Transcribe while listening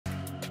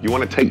You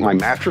want to take my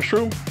mattress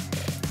room?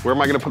 Where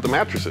am I going to put the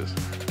mattresses?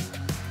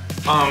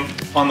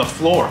 On the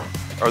floor.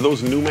 Are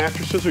those new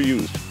mattresses or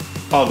used?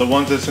 Oh, the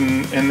ones that's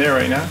in there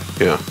right now?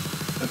 Yeah.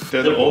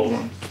 They're the old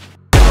ones.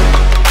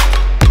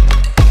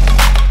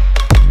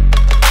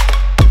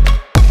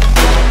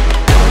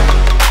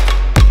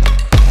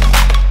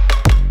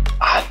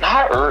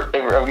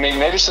 I mean,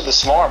 maybe to the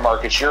smaller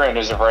markets you're in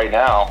as of right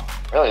now.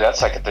 Really,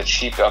 that's like at the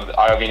cheap.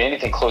 I mean,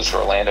 anything close to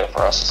Orlando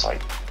for us is like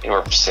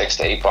anywhere from $6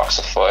 to $8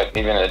 a foot.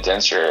 Even in the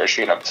denser areas,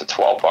 you're getting up to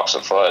 $12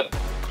 a foot.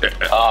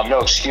 No,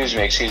 excuse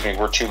me.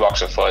 We're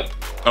 $2 a foot.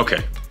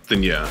 Okay,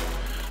 then yeah.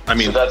 I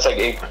mean, so that's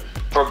like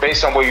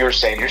based on what you're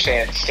saying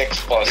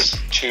 6 plus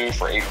 2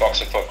 for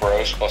 $8 a foot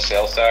gross plus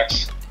sales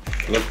tax.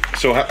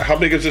 So how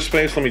big is this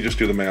space? Let me just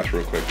do the math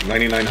real quick.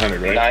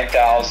 9,900, right?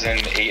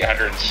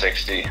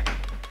 9,860.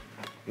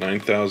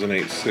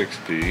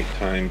 9,860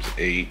 times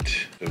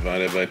 8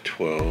 divided by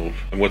 12.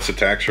 And what's the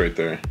tax rate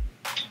there?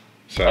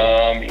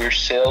 Your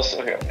sales.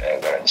 Okay,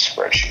 I got a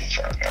spreadsheet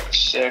from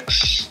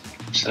 6.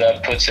 So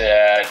that puts it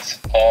at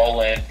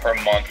all in per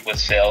month with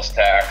sales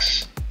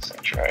tax.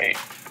 That's right.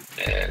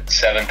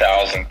 It's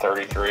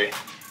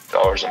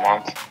 $7,033 a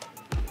month.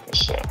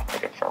 Just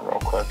make it firm real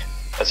quick.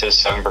 That's a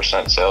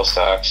 7% sales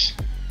tax.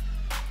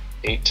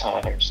 8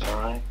 times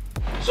 9.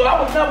 So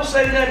I would never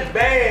say nothing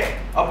bad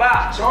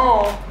about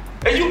Tom.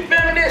 Are you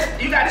filming this?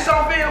 You got this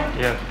on film?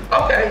 Yeah.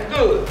 Okay,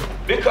 good.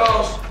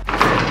 Because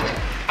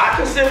I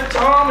consider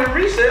Tom and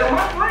ReSale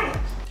my friends.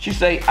 She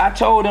say, I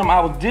told him I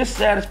was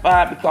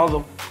dissatisfied because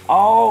of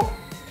all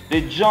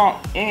the junk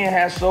Ian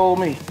has sold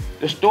me.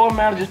 The store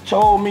manager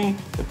told me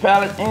the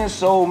pallets Ian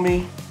sold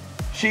me,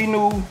 she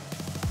knew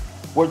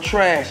were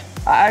trash.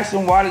 I asked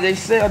him why did they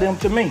sell them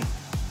to me?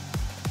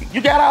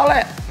 You got all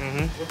that?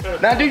 Mm-hmm.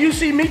 Now, do you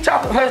see me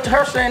talking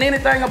her saying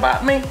anything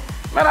about me?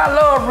 Man, I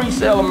love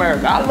ReSale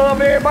America. I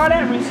love everybody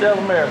at ReSale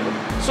America.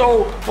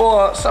 So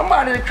for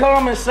somebody to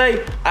come and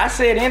say I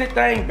said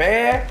anything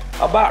bad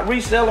about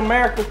ReSale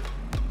America,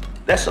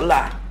 that's a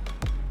lie.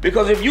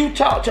 Because if you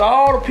talk to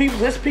all the people,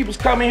 this people's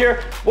coming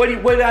here, where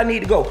do I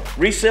need to go?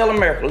 ReSale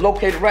America,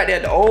 located right there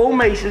at the old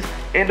Macy's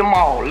in the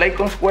mall,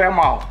 Lakeland Square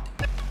Mall.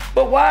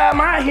 But why am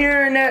I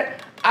hearing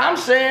that I'm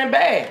saying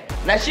bad?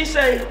 Now she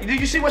say, do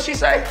you see what she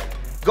say?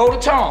 Go to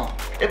Tom.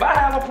 If I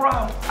have a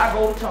problem, I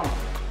go to Tom.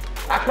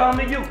 I come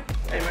to you.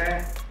 Hey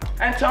man,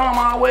 and Tom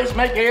always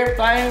make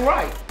everything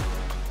right.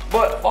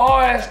 But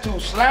far as to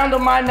slander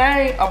my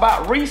name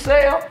about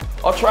resale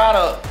or try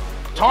to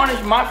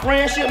tarnish my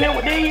friendship here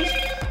with these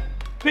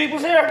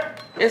peoples here,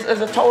 it's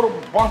a total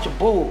bunch of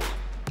bull.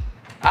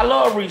 I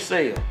love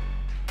resale.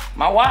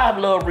 My wife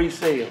love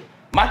resale.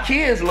 My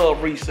kids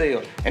love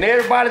resale. And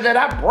everybody that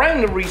I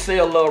bring to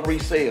resale love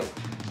resale.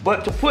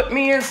 But to put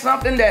me in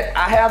something that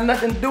I have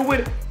nothing to do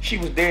with, she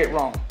was dead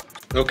wrong.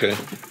 Okay.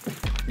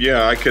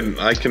 Yeah, I can.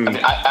 I mean,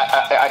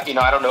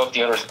 I don't know if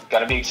the owner's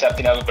gonna be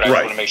accepting of it, but I just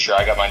want to make sure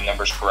I got my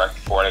numbers correct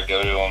before I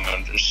go to them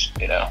and just,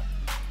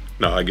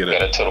 No, I get it.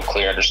 Get a total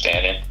clear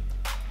understanding.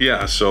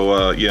 Yeah.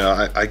 So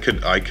yeah, I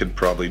could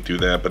probably do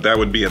that, but that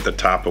would be at the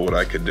top of what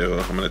I could do.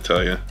 I'm gonna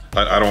tell you.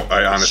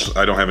 I honestly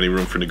don't have any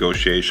room for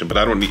negotiation, but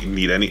I don't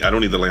need any. I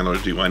don't need the landlord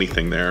to do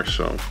anything there.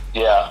 So.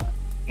 Yeah.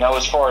 Now,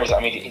 as far as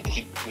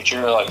would you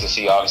really like to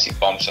see obviously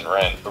bumps in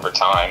rent over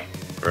time?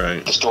 Right.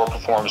 If the store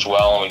performs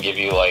well and we give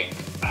you like,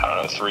 I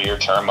don't know, 3-year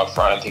term up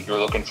front, I think you were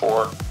looking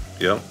for.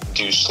 Yep.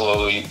 Do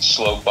slow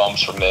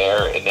bumps from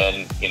there, and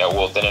then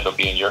then it'll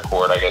be in your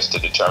court, I guess, to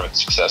determine the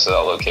success of that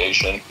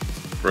location.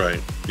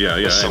 Right.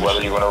 Yeah. So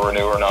whether you want to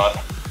renew or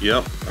not.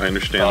 Yep. I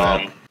understand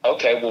that.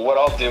 Okay. Well, what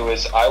I'll do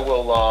is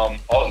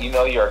I'll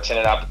email you our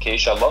tenant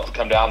application. I'd love to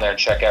come down there and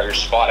check out your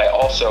spot.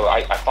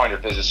 I find your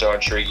business so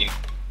intriguing.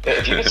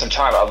 If you get some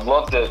time, I'd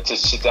love to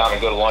sit down and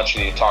go to lunch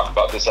with you and talk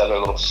about this other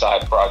little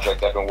side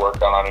project I've been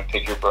working on and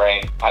pick your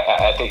brain.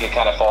 I think it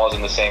kind of falls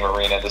in the same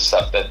arena, the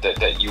stuff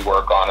that you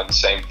work on in the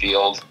same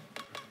field.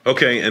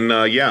 Okay, and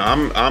yeah,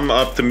 I'm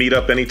up to meet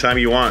up anytime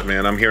you want,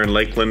 man. I'm here in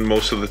Lakeland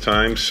most of the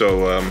time,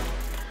 so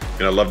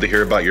I'd love to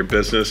hear about your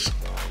business.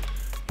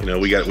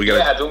 We got.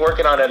 Yeah, I've been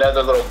working on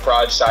another little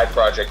side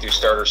project through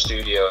Starter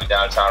Studio in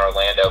downtown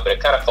Orlando, but it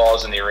kind of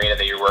falls in the arena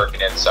that you're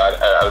working in, so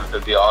it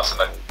would be awesome.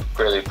 I'd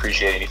really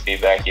appreciate any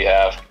feedback you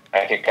have.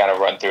 I can kind of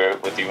run through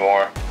it with you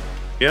more.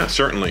 Yeah,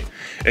 certainly.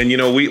 And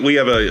we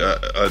have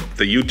the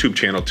YouTube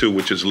channel too,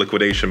 which is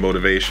Liquidation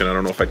Motivation. I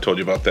don't know if I told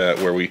you about that,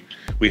 where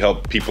we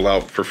help people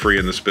out for free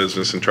in this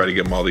business and try to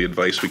give them all the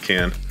advice we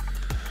can.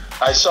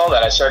 I saw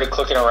that. I started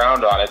clicking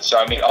around on it. So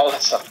I mean, all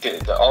that stuff's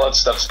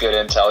good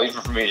intel,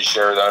 even for me to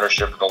share the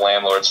ownership with the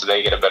landlord, so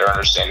they get a better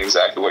understanding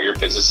exactly what your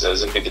business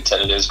is and who the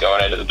tenant is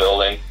going into the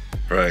building.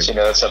 Right. So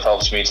that stuff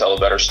helps me tell a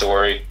better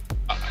story.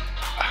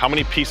 How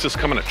many pieces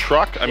come in a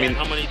truck? I mean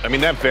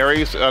that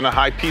varies. On a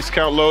high piece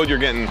count load, you're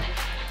getting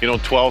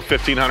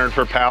 1,200-1,500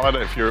 per pallet.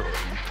 If you're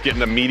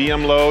getting a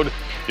medium load,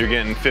 you're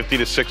getting 50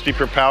 to 60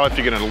 per pallet. If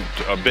you're getting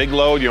a big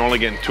load, you're only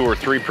getting 2 or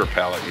 3 per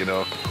pallet.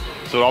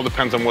 So it all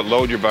depends on what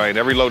load you're buying.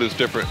 Every load is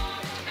different.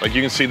 Like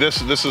you can see,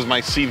 this is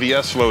my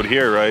CVS load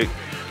here, right?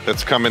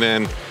 That's coming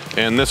in,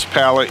 and this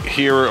pallet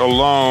here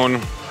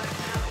alone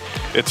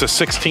It's a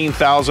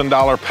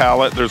 $16,000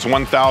 pallet. There's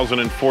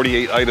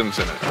 1,048 items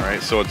in it, all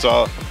right? So it's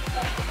all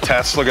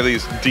tests. Look at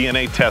these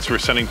DNA tests we're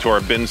sending to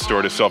our bin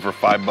store to sell for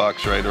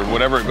 $5, right? Or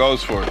whatever it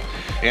goes for.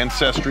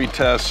 Ancestry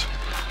tests.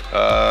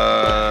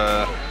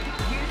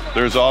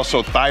 There's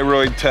also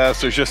thyroid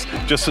tests. There's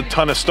just a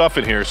ton of stuff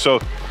in here. So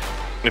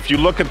if you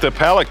look at the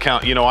pallet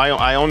count, you know,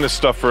 I own this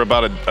stuff for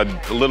about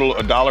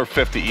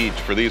 $1.50 each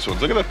for these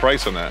ones. Look at the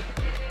price on that.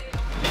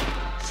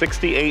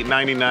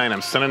 $68.99.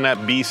 I'm sending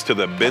that beast to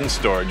the bin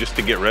store just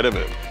to get rid of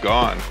it.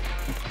 Gone.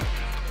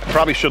 I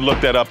probably should look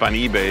that up on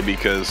eBay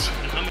because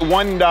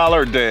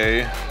 $1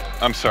 day,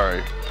 I'm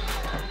sorry.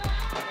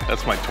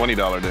 That's my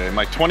 $20 day.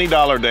 My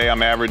 $20 day,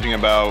 I'm averaging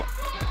about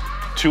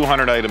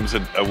 200 items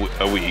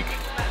a week.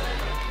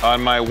 On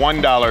my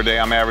 $1 day,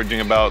 I'm averaging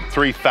about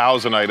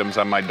 3,000 items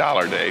on my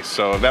dollar day.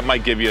 So that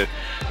might give you,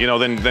 you know,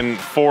 then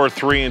 4,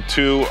 3, and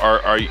 2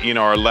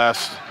 are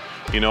less,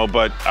 you know.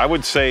 But I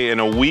would say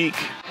in a week,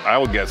 I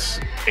would guess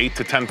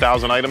 8,000 to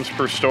 10,000 items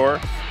per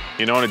store,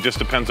 you know, and it just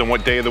depends on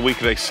what day of the week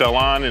they sell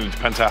on, and it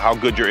depends on how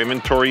good your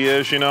inventory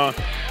is, you know.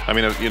 I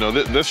mean, you know,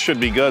 this should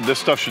be good. This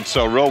stuff should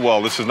sell real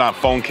well. This is not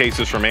phone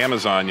cases from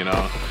Amazon, you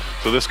know.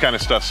 So this kind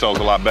of stuff sells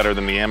a lot better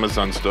than the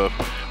Amazon stuff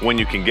when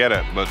you can get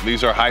it. But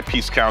these are high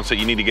piece counts that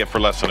you need to get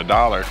for less than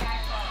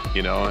 $1,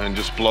 you know, and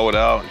just blow it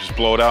out. Just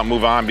blow it out,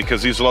 move on,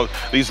 because these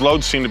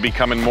loads seem to be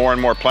becoming more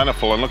and more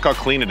plentiful. And look how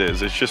clean it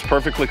is. It's just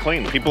perfectly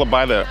clean. People will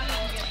buy that.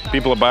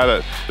 People will buy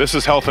that. This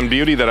is health and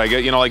beauty that I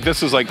get. You know, like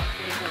this is like,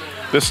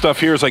 this stuff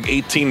here is like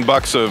 18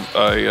 bucks a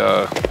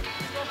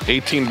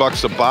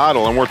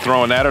bottle, and we're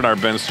throwing that in our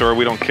bin store.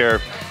 We don't care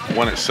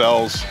when it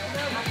sells.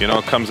 You know,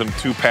 it comes in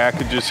 2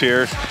 packages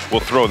here.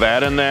 We'll throw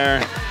that in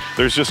there.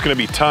 There's just gonna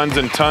be tons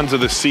and tons of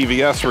this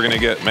CVS we're gonna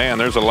get. Man,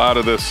 there's a lot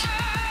of this.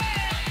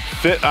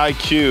 Fit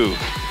IQ,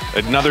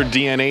 another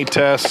DNA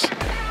test.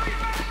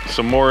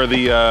 Some more of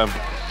the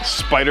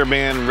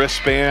Spider-Man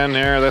wristband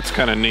there. That's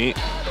kind of neat.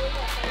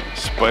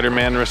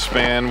 Spider-Man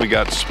wristband. We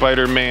got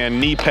Spider-Man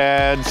knee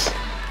pads.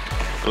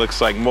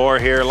 Looks like more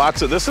here.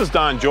 Lots of, this is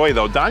Don Joy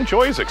though. Don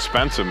Joy is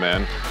expensive,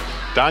 man.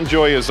 Don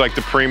Joy is like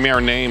the premier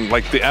name.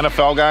 Like the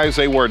NFL guys,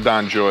 they wear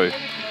Don Joy.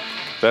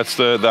 That's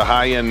the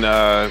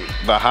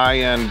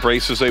high-end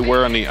braces they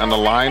wear on the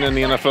line in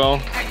the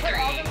NFL.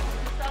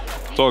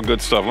 It's all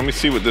good stuff. Let me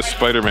see what this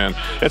Spider-Man.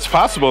 It's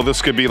possible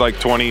this could be like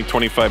 20,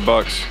 25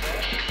 bucks.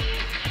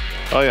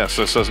 Oh yeah,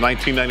 so it says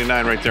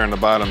 $19.99 right there on the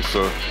bottom.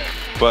 So,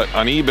 but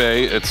on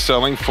eBay, it's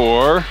selling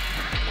for,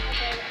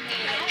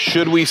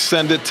 should we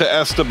send it to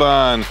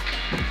Esteban?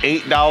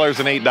 $8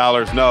 and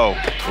 $8. No,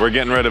 we're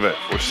getting rid of it.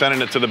 We're sending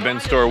it to the bin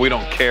store. We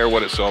don't care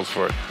what it sells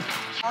for.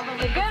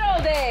 The good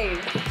old days.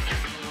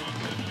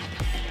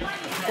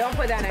 Don't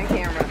put that on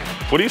camera.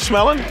 What are you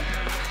smelling?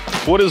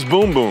 What is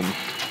Boom Boom?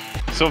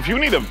 So if you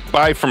need to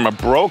buy from a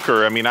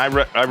broker, I mean, I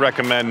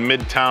recommend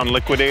Midtown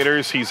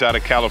Liquidators. He's out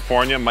of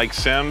California, Mike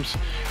Sims,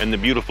 and the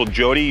beautiful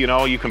Jody. You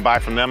know, you can buy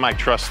from them. I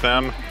trust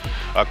them.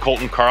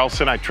 Colton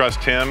Carlson, I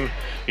trust him.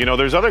 You know,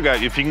 there's other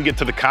guys, if you can get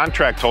to the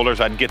contract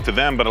holders, I'd get to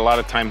them, but a lot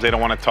of times they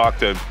don't want to talk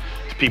to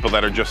people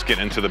that are just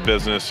getting into the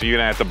business. So you're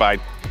gonna have to buy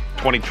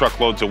 20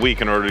 truckloads a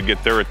week in order to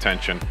get their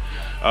attention.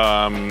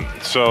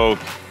 So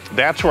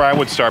that's where I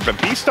would start. But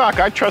BStock,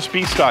 I trust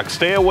BStock.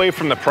 Stay away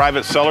from the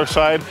private seller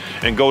side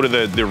and go to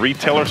the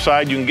retailer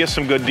side. You can get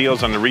some good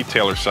deals on the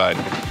retailer side.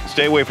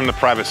 Stay away from the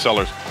private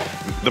sellers.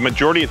 The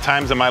majority of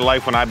times in my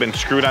life when I've been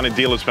screwed on a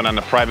deal, it's been on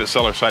the private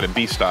seller side of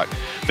BStock.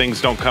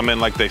 Things don't come in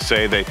like they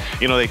say. They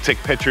take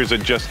pictures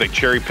and they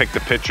cherry pick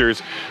the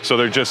pictures. So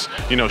they're just,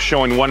 you know,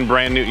 showing one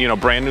brand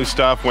new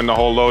stuff when the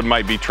whole load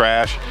might be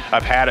trash.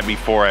 I've had it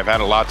before. I've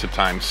had it lots of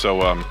times.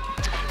 So,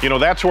 you know,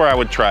 that's where I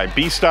would try.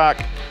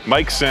 BStock,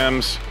 Mike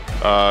Sims,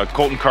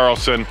 Colton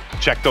Carlson.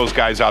 Check those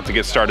guys out to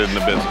get started in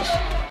the business.